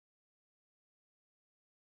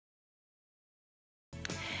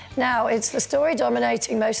Now, it's the story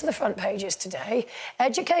dominating most of the front pages today.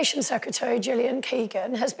 Education Secretary Gillian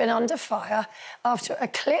Keegan has been under fire after a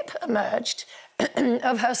clip emerged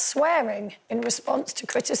of her swearing in response to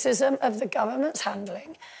criticism of the government's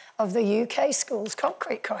handling of the UK schools'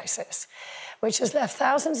 concrete crisis, which has left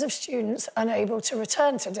thousands of students unable to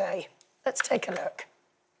return today. Let's take a look.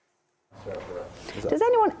 Does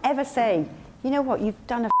anyone ever say, you know what, you've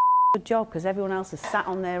done a good job because everyone else has sat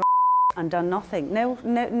on their and done nothing?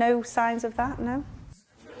 No signs of that, no?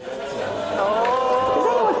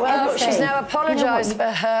 Well, she's now apologised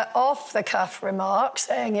for her off-the-cuff remark,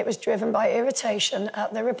 saying it was driven by irritation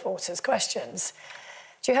at the reporter's questions.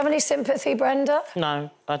 Do you have any sympathy, Brenda?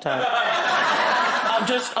 No, I don't.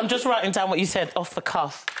 I'm just writing down what you said off the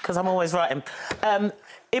cuff, because I'm always writing.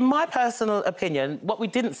 In my personal opinion, what we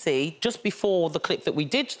didn't see, just before the clip that we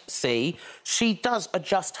did see, she does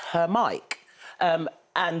adjust her mic.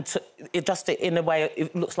 And to adjust it in a way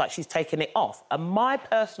it looks like she's taken it off. And my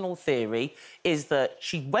personal theory is that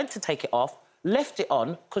she went to take it off, left it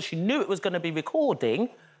on, because she knew it was going to be recording,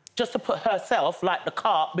 just to put herself, like the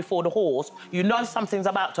cart before the horse. You know something's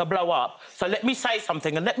about to blow up, so let me say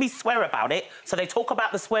something and let me swear about it, so they talk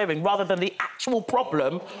about the swearing rather than the actual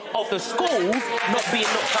problem of the schools not being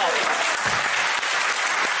looked after.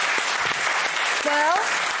 Well...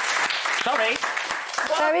 Sorry.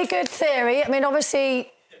 Very good theory. I mean,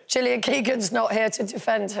 obviously, Gillian Keegan's not here to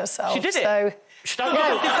defend herself. She did it. So... She don't need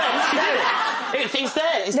to defend. She did it. It's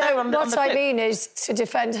there. It's there on the what I mean is to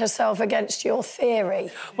defend herself against your theory.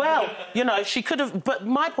 Well, you know, she could have... But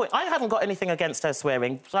my point, I haven't got anything against her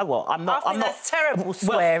swearing. So what? I'm not... That's terrible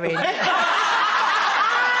swearing.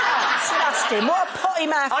 Disgusting. What a potty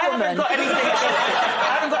mouth woman. I haven't got anything against it.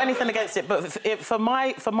 I haven't got anything against it, but for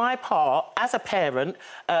my part, as a parent,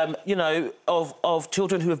 you know, of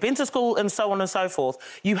children who have been to school and so on and so forth,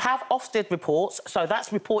 you have Ofsted reports, so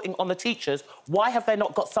that's reporting on the teachers. Why have they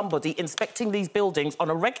not got somebody inspecting these buildings on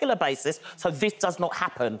a regular basis so this does not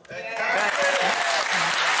happen?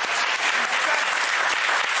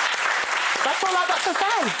 That's all I've got to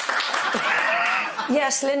say.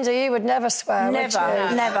 Yes, Linda, you would never swear, Never.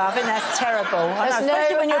 I think that's terrible.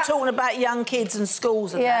 Especially when you're talking about young kids and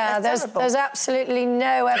schools and that. There's absolutely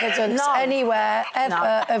no evidence anywhere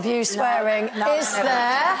ever of you swearing. Is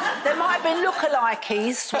there? There might have been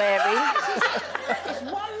lookalikes swearing. It's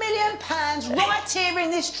 £1 million right here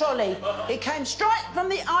in this trolley. It came straight from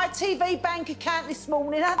the ITV bank account this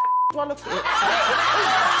morning. How do I look at it?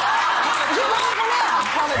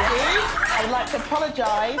 Apologies. I would like to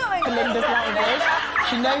apologise for Linda's language.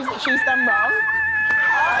 She knows that she's done wrong.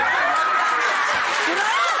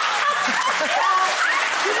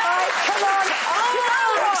 Come on.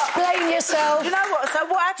 Explain yourself. You know what? So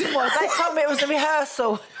what happened was they told me it was a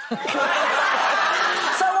rehearsal.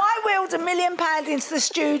 So I wheeled £1 million into the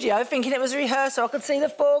studio thinking it was a rehearsal. I could see the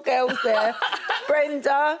 4 girls there.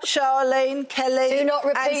 Brenda, Charlene, Kelly, Do not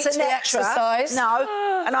repeat and the exercise. No.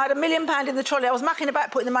 And I had £1 million in the trolley. I was mucking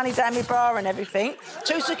about putting the money down my bra and everything.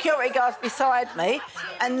 2 security guards beside me.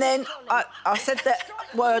 And then I said that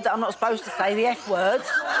word that I'm not supposed to say, the F word.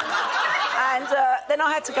 And then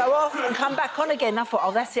I had to go off and come back on again. I thought,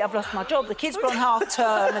 oh, that's it, I've lost my job. The kids were on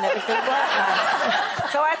half-term and everything, weren't they?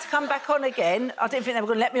 So I had to come back on again. I didn't think they were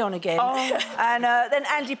going to let me on again. Oh. And then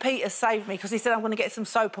Andy Peters saved me because he said I'm going to get some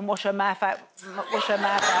soap and wash her mouth out with it.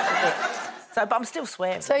 So, but I'm still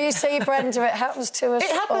swearing. So you see, Brenda, it happens to us all.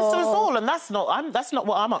 It happens to us all, and that's not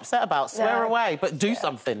what I'm upset about. Swear away, but do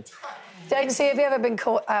something. Daisy, have you ever been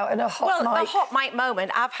caught out in a hot mic? Well, a hot mic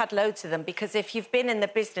moment, I've had loads of them, because if you've been in the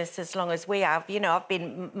business as long as we have, you know, I've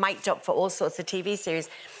been mic'd up for all sorts of TV series,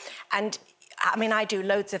 and I mean, I do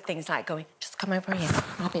loads of things like going, just come over here,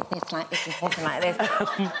 have it this like this and something like this.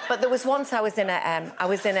 But there was once I was in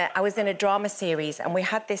a drama series, and we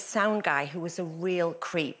had this sound guy who was a real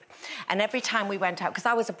creep. And every time we went out, because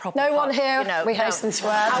I was a proper... No one here, you know, we hasten to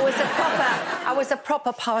add. I was a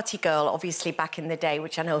proper party girl, obviously, back in the day,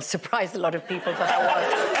 which I know surprised a lot of people, but I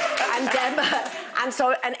was.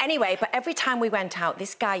 And anyway, but every time we went out,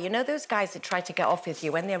 this guy, you know those guys that try to get off with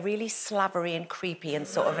you when they're really slavery and creepy and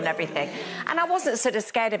sort of and everything? And I wasn't sort of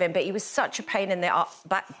scared of him, but he was such a pain in the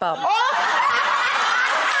back bum.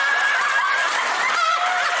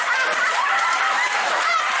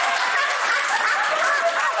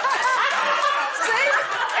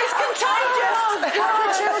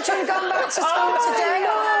 Children gone back to school today,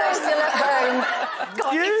 or are they still at home?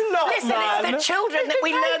 God, listen, it's the children that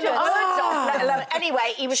we learn the words of, let alone...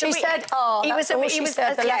 Anyway, he was... She said R. He was the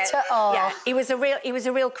letter R. Yeah, he was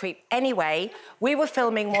a real creep. Anyway, we were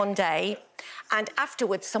filming one day, And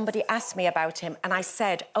afterwards, somebody asked me about him, and I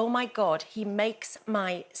said, oh, my God, he makes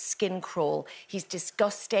my skin crawl. He's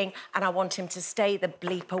disgusting, and I want him to stay the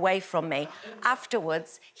bleep away from me.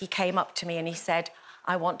 Afterwards, he came up to me and he said,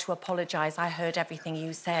 I want to apologise. I heard everything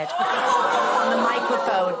you said on the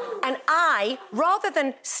microphone. And I, rather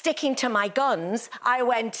than sticking to my guns, I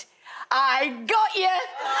went, I got you!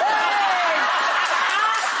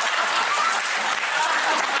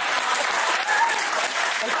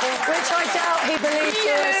 Which I doubt he believed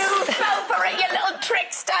You fell for it, you little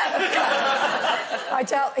trickster! I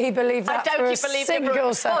doubt he believed that for a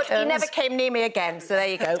single second. He never came near me again, so there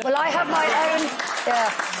you go. Well, I had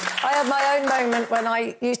my own moment when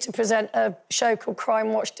I used to present a show called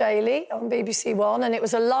Crime Watch Daily on BBC One, and it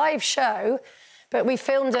was a live show, but we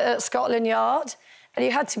filmed it at Scotland Yard, and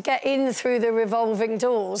you had to get in through the revolving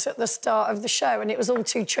doors at the start of the show, and it was all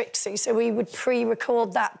too tricksy, so we would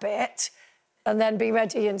pre-record that bit and then be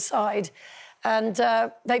ready inside. And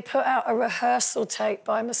they put out a rehearsal tape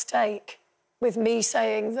by mistake with me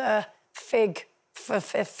saying the fig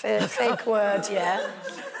word. Yeah.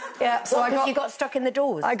 Yeah, so you got stuck in the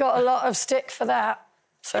doors? I got a lot of stick for that.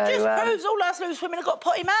 So, it just proves all us loose women have got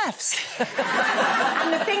potty mouths.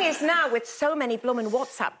 And the thing is now, with so many blooming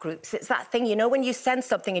WhatsApp groups, it's that thing, you know, when you send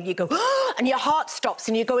something and you go, oh, and your heart stops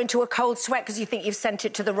and you go into a cold sweat because you think you've sent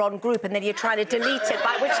it to the wrong group and then you're trying to delete it,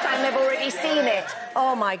 by which time they've already seen it.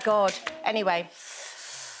 Oh, my God. Anyway.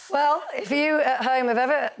 Well, if you at home have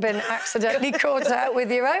ever been accidentally caught out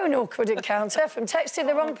with your own awkward encounter, from texting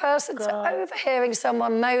the wrong person to overhearing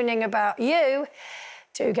someone moaning about you,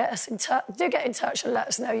 do get in touch and let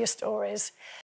us know your stories.